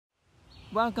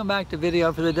Welcome back to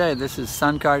Video for the Day. This is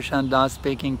Sankarshan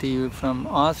speaking to you from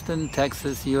Austin,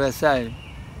 Texas, USA.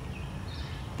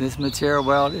 This material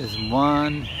world is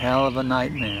one hell of a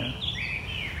nightmare.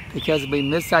 Because we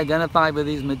misidentify with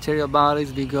these material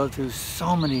bodies, we go through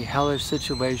so many hellish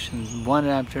situations, one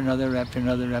after another, after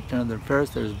another, after another.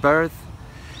 First there's birth,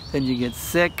 then you get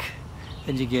sick,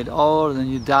 then you get old, and then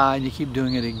you die, and you keep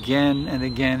doing it again and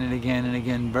again and again and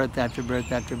again, birth after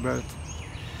birth after birth.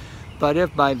 But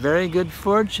if by very good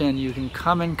fortune you can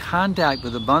come in contact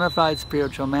with a bona fide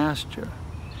spiritual master,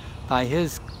 by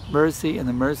his mercy and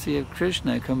the mercy of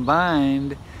Krishna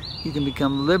combined, you can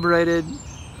become liberated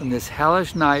from this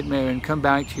hellish nightmare and come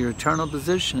back to your eternal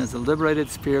position as a liberated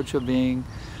spiritual being,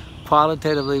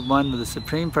 qualitatively one with the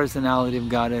Supreme Personality of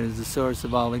Godhead as the source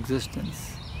of all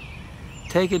existence.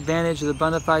 Take advantage of the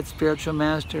bona fide spiritual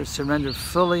master, surrender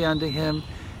fully unto him,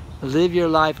 live your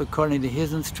life according to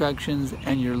his instructions,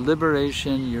 and your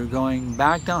liberation, you're going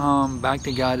back to home, back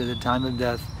to God at the time of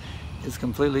death, is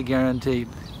completely guaranteed.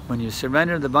 When you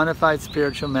surrender to the bona fide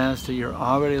spiritual master, you're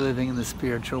already living in the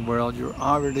spiritual world. You're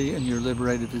already in your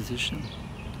liberated position.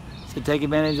 So take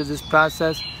advantage of this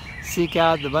process. Seek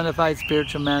out the bona fide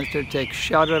spiritual master. Take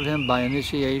shelter of him by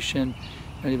initiation,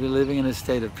 and you'll be living in a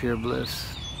state of pure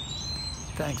bliss.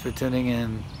 Thanks for tuning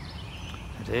in.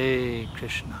 Hare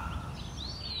Krishna.